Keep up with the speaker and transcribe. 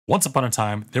Once upon a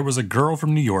time, there was a girl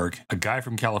from New York, a guy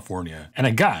from California, and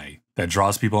a guy that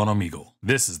draws people on Omegle.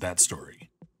 This is that story.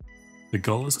 The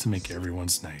goal is to make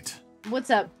everyone's night. What's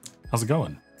up? How's it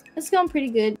going? It's going pretty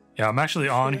good. Yeah, I'm actually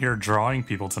on here drawing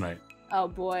people tonight. Oh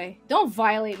boy. Don't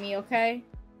violate me, okay?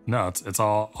 No, it's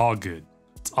all good.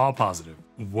 It's all positive.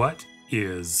 What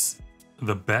is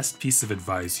the best piece of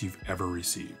advice you've ever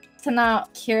received? To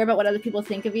not care about what other people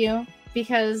think of you,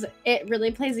 because it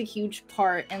really plays a huge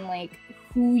part in like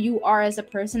who you are as a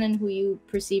person and who you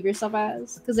perceive yourself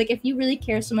as. Because like if you really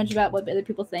care so much about what other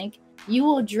people think, you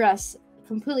will dress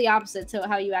completely opposite to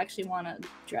how you actually want to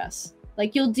dress.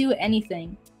 Like you'll do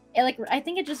anything. I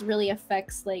think it just really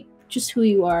affects like just who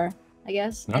you are, I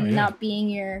guess, and not being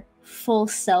your full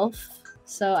self.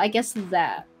 So I guess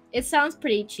that. It sounds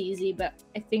pretty cheesy, but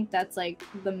I think that's like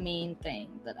the main thing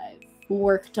that I've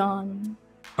worked on.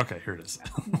 Okay, here it is.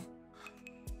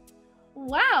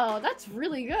 Wow, that's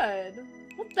really good.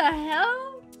 What the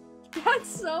hell? That's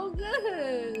so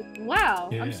good. Wow,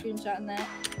 yeah. I'm screenshotting that.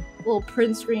 Little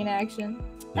print screen action.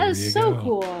 That is so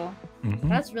cool. Mm-hmm.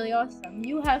 That's really awesome.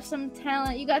 You have some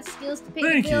talent. You got skills to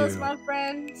pay the bills, my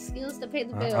friend. Skills to pay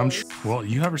the bills. Well,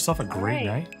 you have yourself a great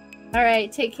night. All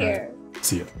right, take care.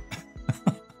 See you.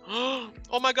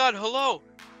 Oh my god, hello!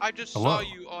 I just saw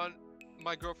you on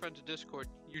my girlfriend's Discord.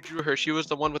 You drew her. She was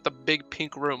the one with the big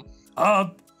pink room.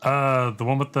 The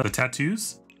one with the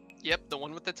tattoos? Yep, the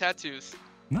one with the tattoos.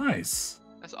 Nice.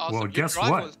 That's awesome. Well, guess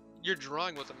what? Your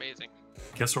drawing was amazing.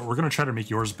 Guess what? We're gonna try to make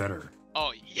yours better.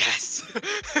 Oh, yes!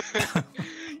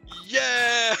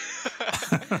 Yeah!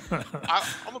 I'm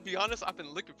gonna be honest, I've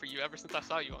been looking for you ever since I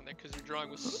saw you on there because your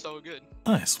drawing was so good.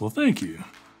 Nice. Well, thank you.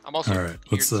 I'm also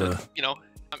here to,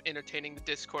 I'm entertaining the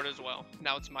Discord as well.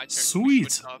 Now it's my turn.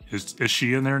 Sweet. Is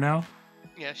she in there now?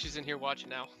 Yeah, she's in here watching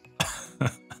now.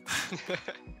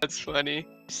 That's funny.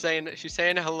 She's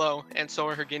saying hello, and so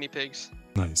are her guinea pigs.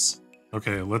 Nice.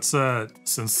 Okay, let's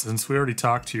since we already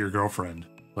talked to your girlfriend,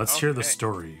 let's hear the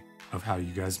story of how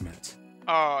you guys met.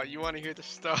 Oh, you want to hear the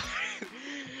story?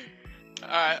 All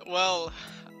right. Well,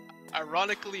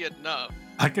 ironically enough,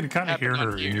 I can kind of hear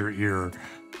her in your ear.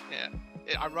 Yeah.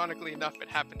 Ironically enough, it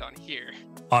happened on here.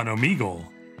 On Omegle.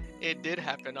 It did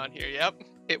happen on here. Yep.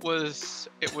 It was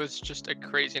just a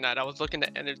crazy night. I was looking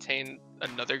to entertain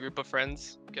another group of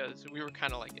friends because we were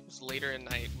kind of like, it was later at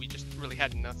night. We just really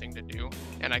had nothing to do.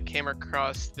 And I came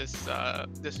across this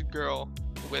girl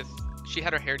with, she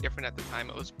had her hair different at the time.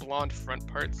 It was blonde front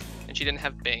parts and she didn't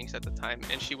have bangs at the time.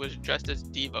 And she was dressed as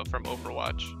Diva from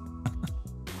Overwatch.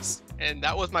 And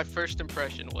that was my first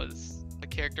impression, was a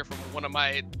character from one of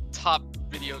my top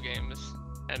video games.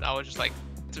 And I was just like,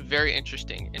 it's very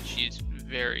interesting. And she's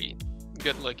very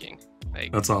good looking.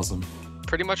 Like, that's awesome.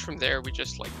 Pretty much from there we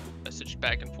just like messaged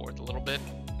back and forth a little bit,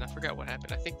 and I forgot what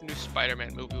happened. I think the new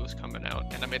Spider-Man movie was coming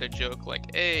out, and I made a joke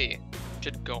like, hey,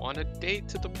 should go on a date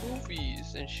to the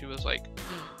movies, and she was like,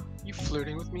 you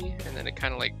flirting with me? And then it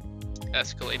kind of like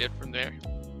escalated from there.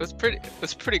 It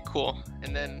was pretty cool.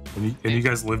 And then you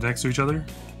guys live next to each other?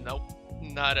 Nope,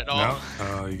 not at all.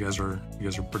 No? You guys are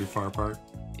pretty far apart.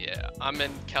 Yeah, I'm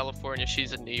in California,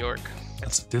 she's in New York.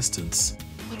 That's a distance.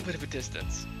 A little bit of a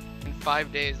distance. In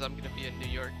 5 days, I'm gonna be in New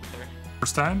York there.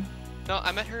 First time? No,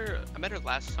 I met her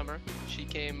last summer. She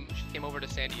came over to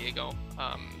San Diego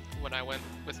when I went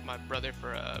with my brother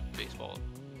for a baseball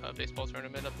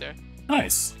tournament up there.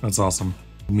 Nice. That's awesome.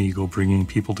 Omegle bringing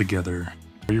people together.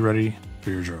 Are you ready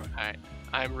for your drawing? All right,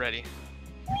 I'm ready.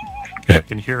 Okay. I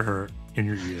can hear her in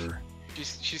your ear.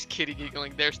 She's kitty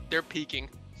giggling. They're peeking.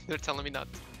 They're telling me not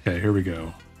to. Okay, here we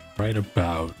go. Right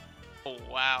about. Oh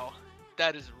wow,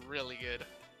 that is really good.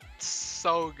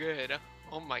 So good.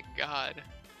 Oh my god.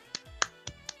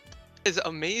 It's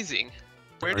amazing.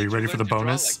 Are you ready for the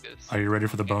bonus? Are you ready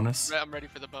for the bonus? I'm ready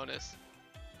for the bonus.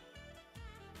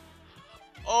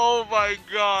 Oh my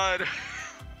god.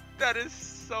 That is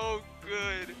so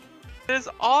good. That is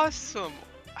awesome.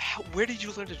 Where did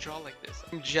you learn to draw like this?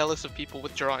 I'm jealous of people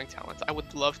with drawing talents. I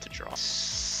would love to draw.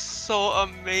 So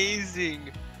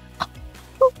amazing.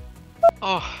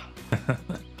 Oh.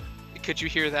 Could you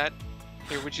hear that?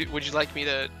 Here, would you like me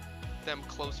to them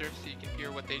closer so you can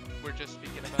hear what they were just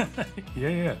speaking about?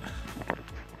 Yeah.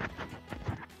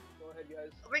 Go ahead,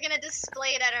 guys. We're gonna display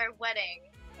it at our wedding.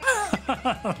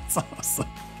 That's awesome.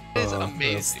 It is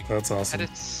amazing. That's awesome.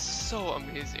 That is so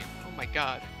amazing. Oh my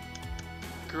god.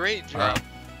 Great job.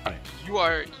 All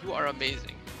right. You are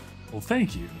amazing. Well,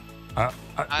 thank you. Yeah,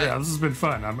 this has been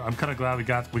fun. I'm kind of glad we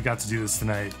got to do this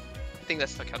tonight. The thing that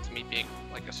stuck out to me being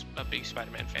like a big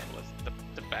Spider-Man fan was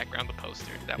the background, the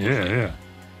poster. That was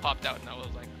popped out, and I was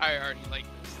like, I already like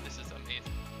this. This is amazing.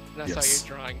 And I saw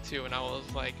your drawing too, and I was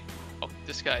like, oh,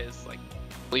 this guy is like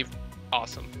Believe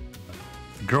awesome.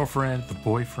 The girlfriend, the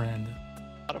boyfriend,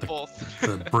 Out of both.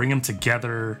 the bring them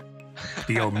together,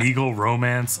 the Omegle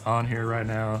romance on here right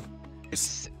now.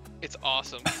 It's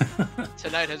awesome.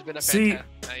 Tonight has been a See?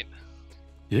 fantastic night.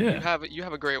 Yeah. You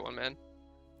have a great one, man.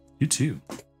 You too.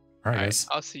 All right, All right, guys.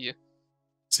 I'll see you.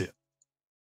 See ya.